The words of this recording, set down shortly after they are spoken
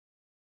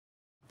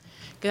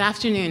Good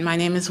afternoon. My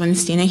name is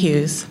Winstina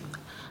Hughes.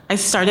 I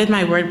started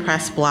my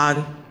WordPress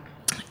blog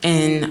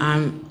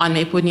on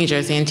Maplewood, New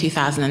Jersey in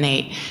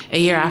 2008, a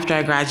year after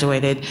I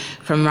graduated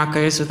from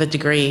Rutgers with a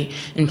degree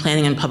in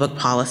planning and public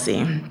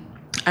policy.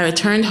 I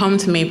returned home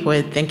to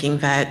Maplewood thinking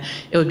that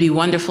it would be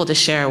wonderful to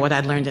share what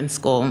I'd learned in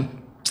school.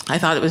 I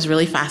thought it was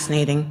really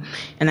fascinating,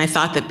 and I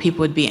thought that people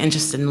would be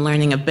interested in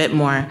learning a bit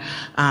more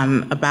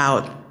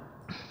about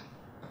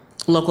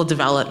local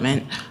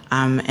development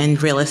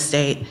and real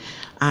estate.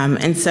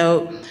 And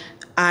so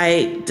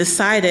I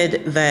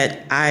decided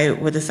that I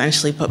would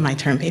essentially put my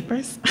term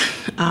papers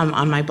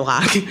on my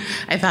blog.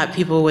 I thought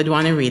people would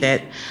want to read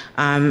it.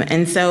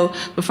 And so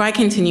before I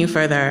continue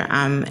further,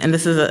 and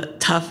this is a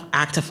tough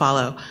act to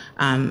follow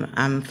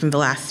from the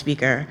last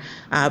speaker,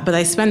 but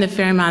I spend a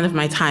fair amount of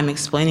my time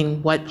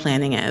explaining what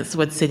planning is,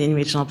 what city and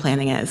regional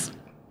planning is.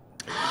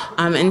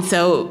 And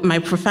so my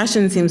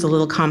profession seems a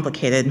little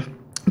complicated,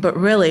 but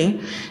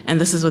really,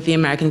 and this is what the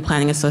American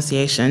Planning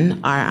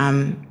Association,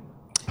 our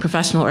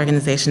professional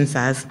organization,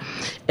 says,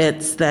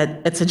 it's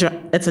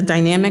a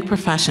dynamic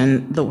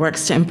profession that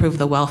works to improve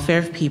the welfare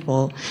of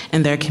people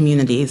and their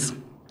communities.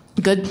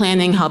 Good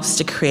planning helps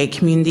to create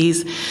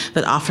communities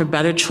that offer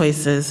better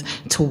choices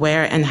to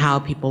where and how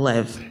people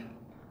live.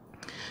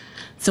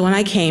 So when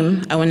I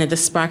came, I wanted to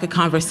spark a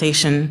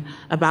conversation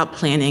about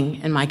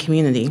planning in my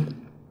community.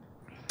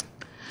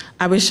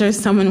 I was sure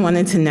someone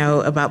wanted to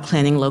know about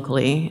planning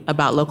locally,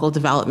 about local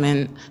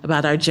development,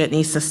 about our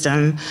jitney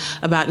system,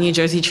 about New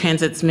Jersey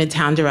Transit's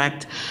Midtown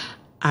Direct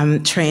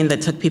train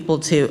that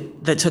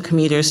took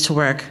commuters to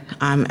work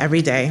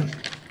every day.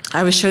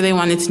 I was sure they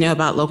wanted to know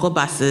about local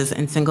buses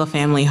and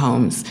single-family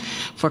homes,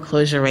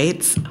 foreclosure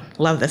rates,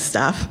 love this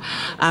stuff,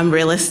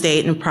 real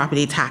estate and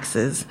property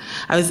taxes.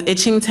 I was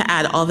itching to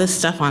add all this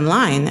stuff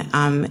online,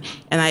 and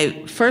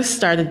I first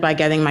started by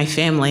getting my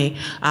family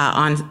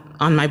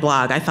on my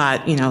blog. I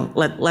thought,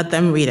 let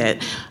them read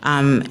it.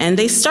 And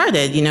they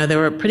started, they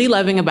were pretty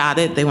loving about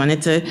it. They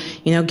wanted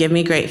to, give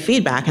me great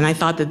feedback, and I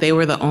thought that they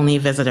were the only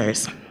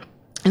visitors.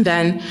 And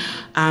then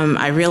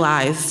I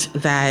realized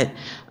that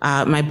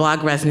my blog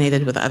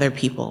resonated with other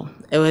people.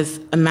 It was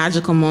a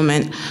magical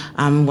moment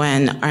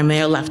when our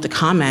mayor left a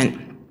comment,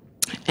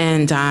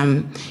 and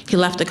he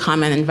left a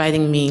comment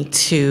inviting me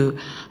to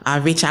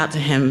reach out to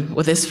him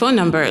with his phone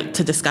number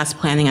to discuss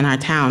planning in our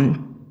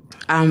town.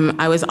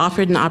 I was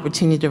offered an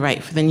opportunity to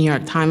write for the New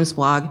York Times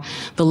blog,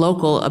 The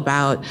Local,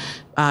 about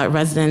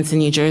residents in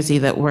New Jersey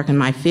that work in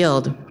my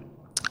field.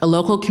 A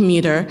local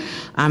commuter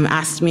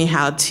asked me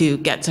how to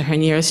get to her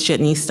nearest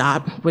jitney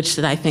stop, which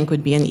I think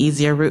would be an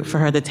easier route for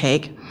her to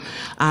take.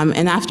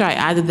 And after I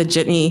added the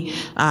jitney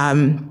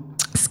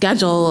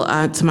schedule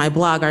to my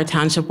blog, our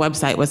township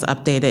website was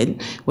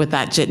updated with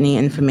that jitney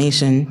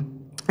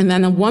information. And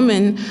then a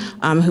woman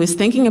who was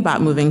thinking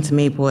about moving to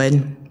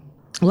Maplewood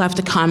left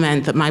a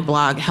comment that my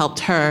blog helped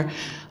her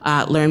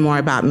learn more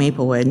about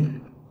Maplewood.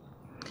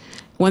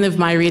 One of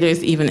my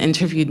readers even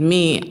interviewed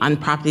me on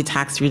property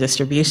tax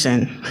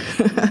redistribution.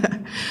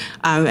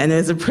 And it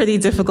was a pretty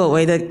difficult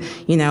way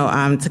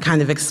to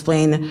kind of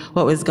explain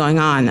what was going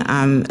on,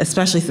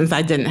 especially since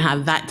I didn't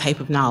have that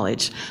type of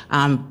knowledge.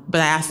 But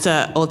I asked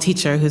an old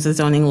teacher who's a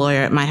zoning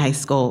lawyer at my high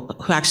school,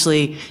 who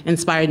actually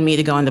inspired me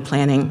to go into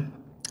planning.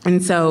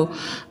 And so,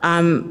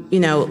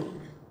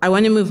 I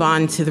want to move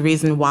on to the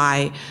reason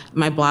why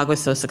my blog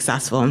was so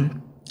successful.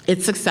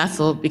 It's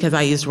successful because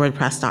I used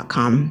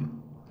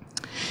WordPress.com.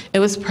 It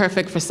was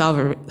perfect for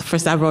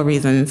several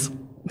reasons.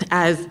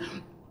 As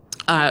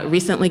a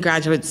recently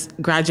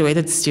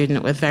graduated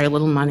student with very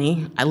little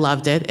money, I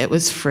loved it. It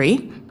was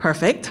free,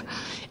 perfect.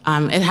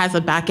 It has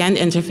a back-end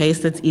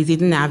interface that's easy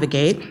to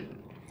navigate.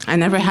 I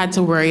never had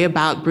to worry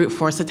about brute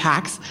force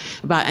attacks,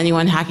 about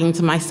anyone hacking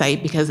to my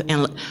site, because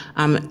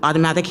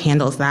Automatic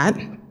handles that.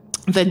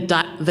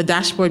 The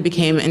dashboard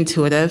became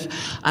intuitive,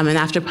 and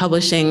after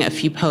publishing a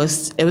few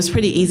posts, it was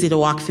pretty easy to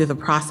walk through the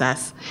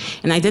process.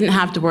 And I didn't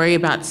have to worry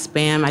about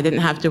spam. I didn't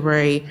have to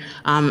worry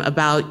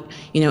about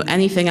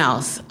anything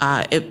else.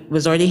 It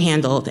was already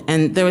handled.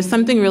 And there was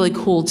something really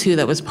cool too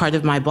that was part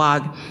of my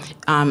blog,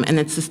 and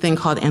it's this thing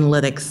called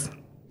analytics.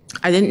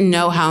 I didn't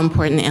know how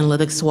important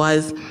analytics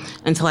was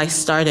until I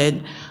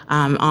started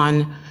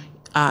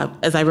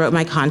as I wrote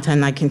my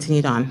content, I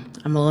continued on.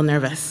 I'm a little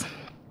nervous.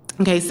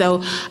 Okay,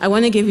 so I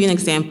want to give you an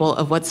example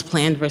of what's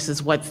planned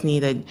versus what's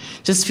needed,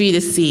 just for you to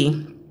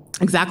see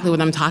exactly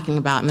what I'm talking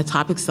about and the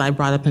topics that I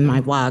brought up in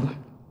my blog.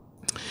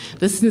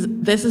 This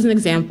is an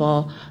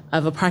example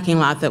of a parking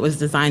lot that was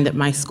designed at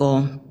my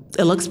school.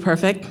 It looks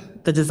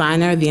perfect. The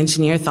designer, the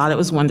engineer thought it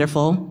was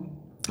wonderful,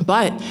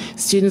 but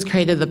students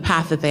created the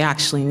path that they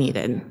actually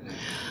needed.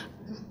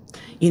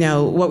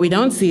 What we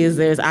don't see is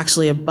there's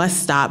actually a bus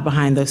stop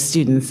behind those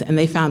students, and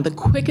they found the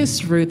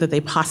quickest route that they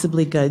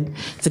possibly could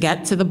to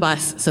get to the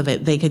bus so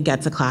that they could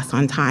get to class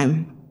on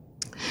time.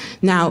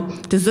 Now,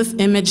 does this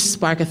image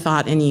spark a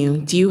thought in you?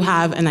 Do you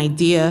have an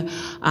idea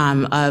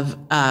of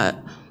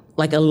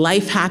like a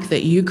life hack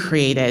that you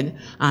created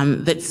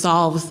that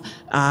solves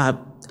a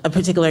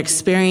particular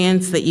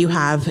experience that you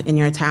have in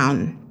your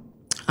town?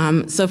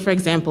 So for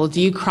example, do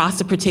you cross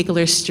a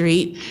particular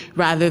street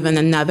rather than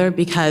another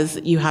because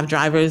you have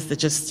drivers that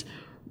just,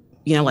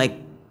 like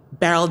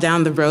barrel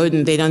down the road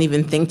and they don't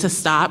even think to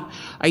stop?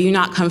 Are you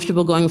not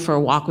comfortable going for a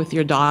walk with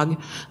your dog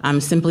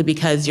simply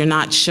because you're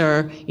not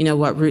sure,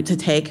 what route to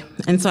take?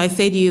 And so I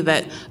say to you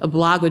that a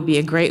blog would be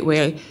a great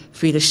way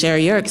for you to share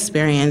your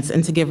experience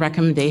and to give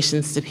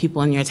recommendations to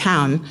people in your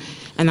town.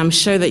 And I'm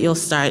sure that you'll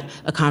start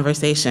a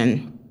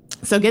conversation.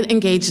 So get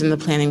engaged in the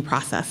planning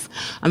process.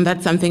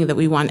 That's something that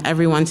we want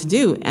everyone to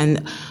do.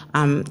 And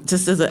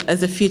just as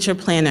a future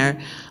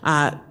planner,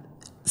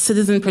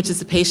 citizen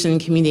participation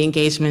and community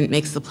engagement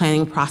makes the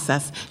planning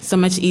process so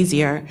much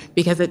easier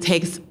because it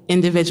takes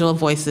individual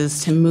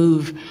voices to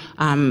move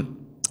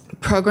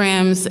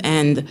programs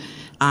and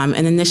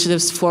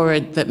initiatives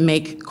forward that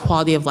make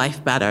quality of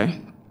life better.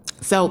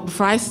 So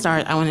before I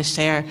start, I want to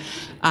share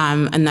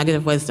a nugget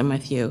of wisdom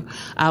with you.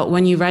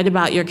 When you write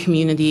about your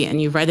community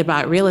and you write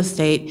about real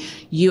estate,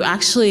 you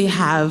actually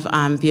have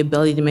the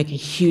ability to make a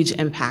huge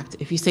impact.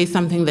 If you say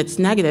something that's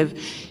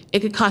negative, it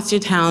could cost your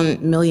town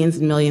millions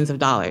and millions of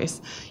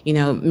dollars.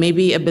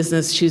 Maybe a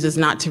business chooses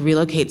not to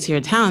relocate to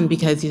your town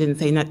because you didn't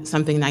say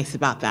something nice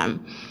about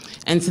them.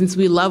 And since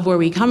we love where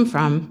we come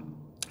from,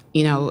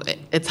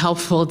 it's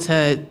helpful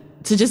to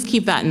just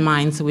keep that in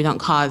mind so we don't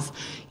cause,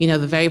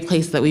 the very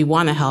place that we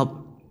want to help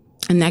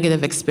a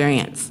negative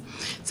experience.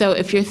 So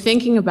if you're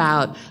thinking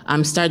about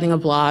starting a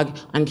blog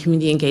on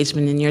community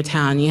engagement in your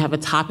town, you have a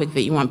topic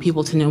that you want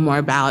people to know more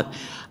about,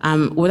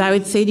 what I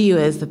would say to you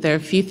is that there are a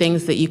few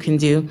things that you can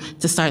do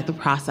to start the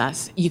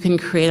process. You can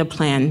create a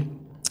plan.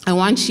 I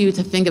want you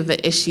to think of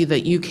the issue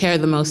that you care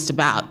the most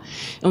about.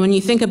 And when you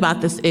think about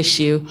this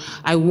issue,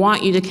 I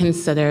want you to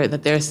consider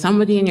that there's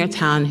somebody in your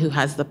town who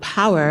has the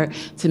power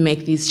to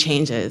make these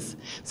changes.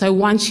 So I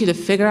want you to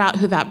figure out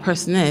who that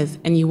person is,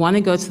 and you want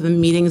to go to the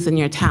meetings in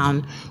your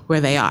town where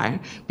they are,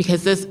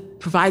 because this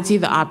provides you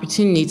the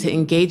opportunity to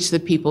engage the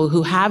people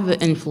who have the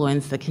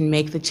influence that can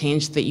make the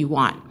change that you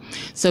want.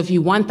 So if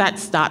you want that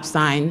stop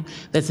sign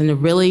that's in a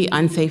really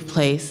unsafe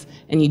place,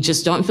 and you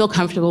just don't feel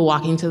comfortable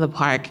walking to the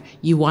park,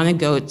 you want to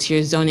go to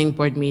your zoning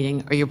board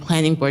meeting or your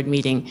planning board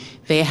meeting.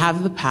 They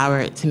have the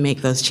power to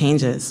make those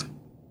changes.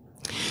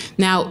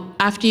 Now,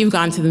 after you've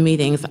gone to the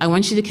meetings, I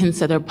want you to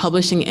consider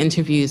publishing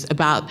interviews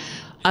about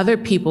other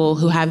people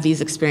who have these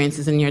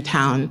experiences in your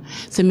town.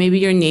 So maybe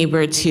your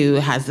neighbor too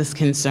has this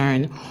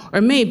concern, or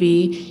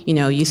maybe,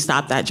 you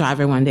stop that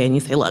driver one day and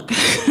you say, look,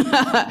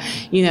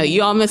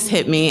 you almost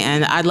hit me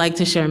and I'd like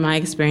to share my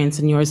experience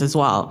and yours as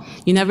well.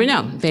 You never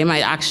know. They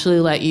might actually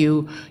let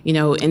you,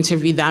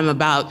 interview them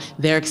about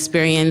their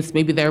experience.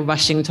 Maybe they're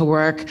rushing to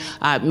work.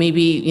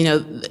 Maybe,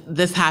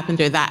 this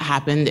happened or that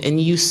happened, and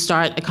you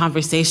start a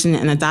conversation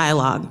and a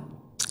dialogue.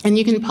 And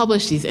you can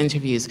publish these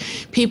interviews.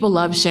 People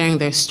love sharing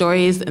their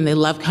stories, and they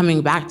love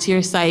coming back to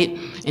your site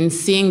and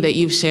seeing that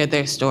you've shared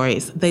their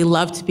stories. They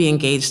love to be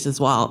engaged as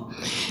well.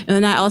 And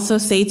then I also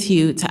say to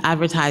you to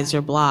advertise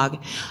your blog.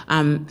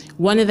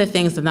 One of the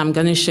things that I'm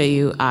going to show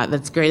you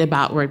that's great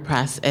about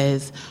WordPress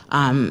is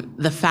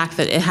the fact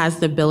that it has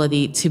the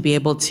ability to be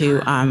able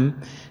to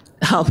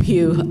help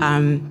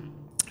you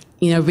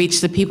reach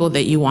the people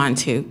that you want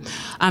to.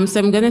 So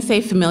I'm going to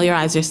say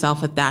familiarize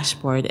yourself with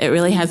Dashboard. It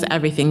really has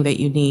everything that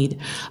you need.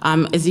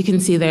 As you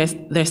can see, there's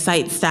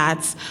site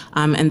stats,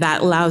 and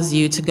that allows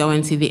you to go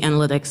into the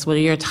analytics. What are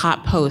your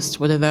top posts?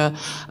 What are the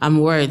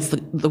words,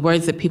 the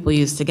words that people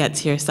use to get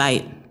to your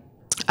site?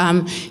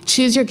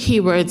 Choose your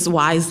keywords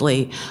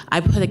wisely.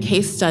 I put a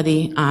case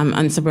study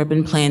on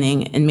suburban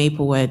planning in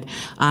Maplewood,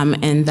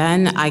 and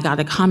then I got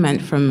a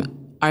comment from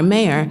our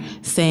mayor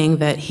saying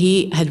that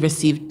he had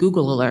received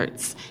Google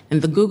alerts,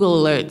 and the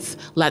Google alerts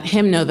let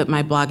him know that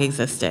my blog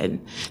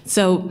existed.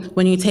 So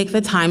when you take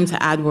the time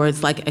to add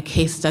words like a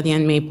case study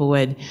on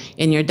Maplewood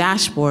in your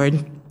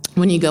dashboard,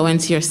 when you go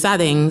into your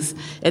settings,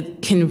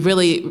 it can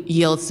really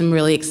yield some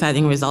really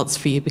exciting results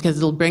for you, because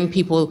it'll bring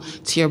people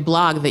to your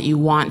blog that you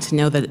want to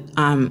know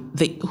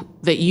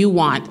that you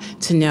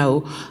want to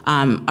know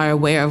are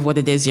aware of what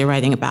it is you're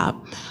writing about.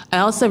 I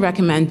also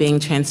recommend being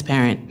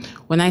transparent.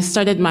 When I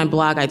started my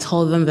blog, I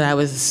told them that I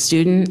was a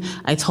student.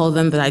 I told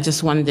them that I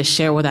just wanted to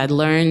share what I'd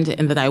learned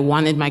and that I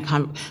wanted my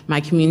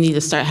community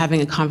to start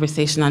having a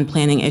conversation on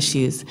planning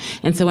issues.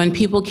 And so when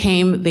people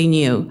came, they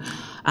knew.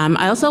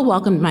 I also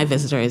welcomed my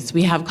visitors.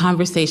 We have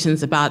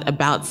conversations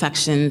about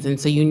sections, and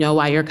so you know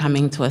why you're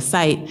coming to a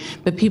site,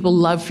 but people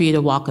love for you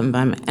to welcome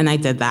them, and I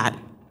did that.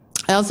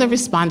 I also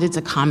responded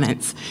to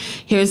comments.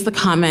 Here's the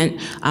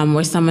comment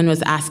where someone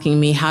was asking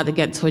me how to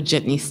get to a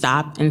jitney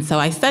stop, and so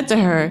I said to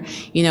her,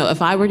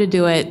 if I were to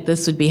do it,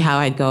 this would be how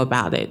I'd go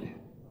about it.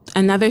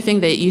 Another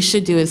thing that you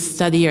should do is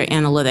study your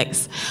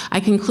analytics.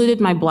 I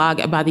concluded my blog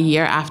about a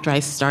year after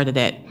I started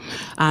it.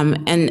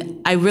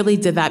 And I really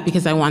did that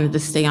because I wanted to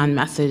stay on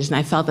message, and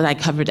I felt that I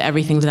covered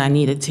everything that I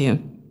needed to.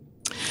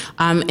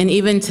 And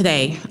even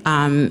today,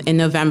 in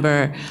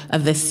November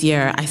of this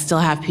year, I still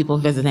have people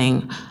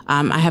visiting.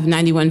 I have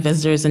 91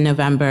 visitors in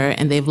November,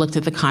 and they've looked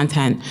at the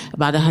content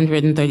about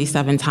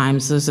 137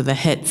 times. Those are the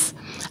hits.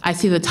 I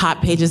see the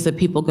top pages that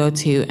people go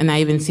to, and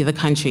I even see the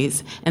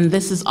countries. And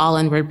this is all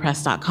in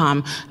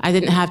WordPress.com. I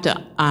didn't have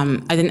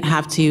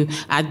to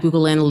add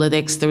Google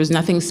Analytics. There was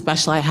nothing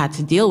special I had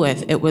to deal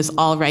with. It was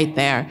all right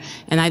there.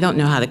 And I don't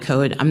know how to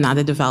code. I'm not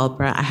a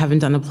developer. I haven't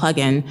done a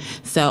plugin.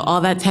 So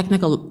all that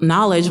technical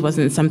knowledge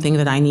wasn't something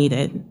that I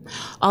needed.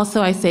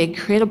 Also, I say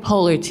create a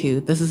poll or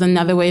two. This is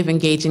another way of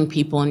engaging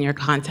people in your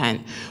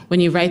content. When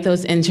you write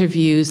those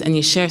interviews and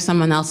you share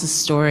someone else's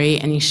story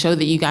and you show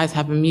that you guys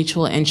have a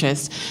mutual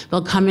interest,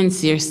 they'll come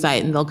into your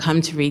site and they'll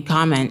come to read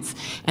comments.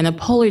 And a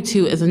poll or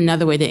two is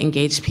another way to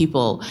engage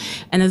people.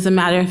 And as a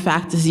matter of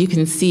fact, as you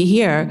can see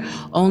here,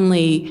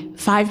 only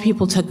 5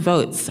 people took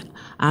votes.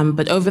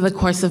 But over the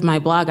course of my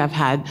blog, I've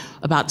had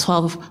about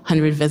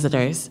 1,200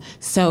 visitors.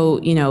 So,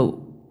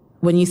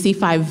 when you see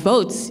 5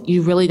 votes,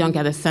 you really don't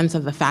get a sense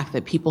of the fact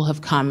that people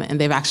have come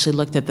and they've actually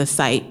looked at the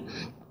site.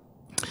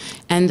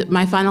 And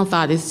my final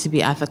thought is to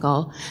be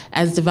ethical.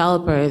 As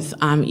developers,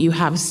 you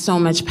have so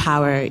much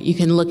power. You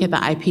can look at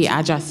the IP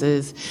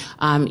addresses,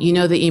 you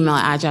know the email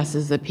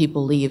addresses that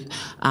people leave,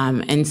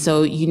 and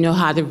so you know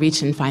how to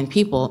reach and find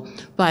people.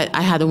 But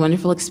I had a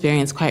wonderful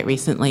experience quite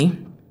recently.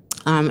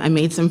 I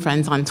made some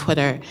friends on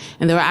Twitter,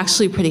 and they were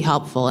actually pretty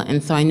helpful.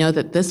 And so I know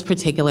that this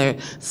particular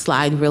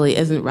slide really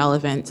isn't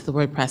relevant to the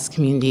WordPress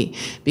community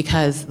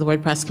because the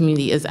WordPress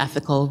community is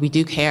ethical. We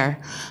do care,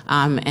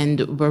 and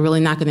we're really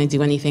not going to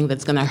do anything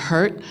that's going to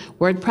hurt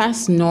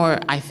WordPress, nor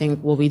I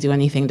think will we do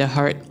anything to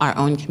hurt our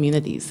own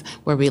communities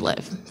where we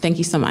live. Thank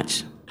you so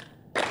much.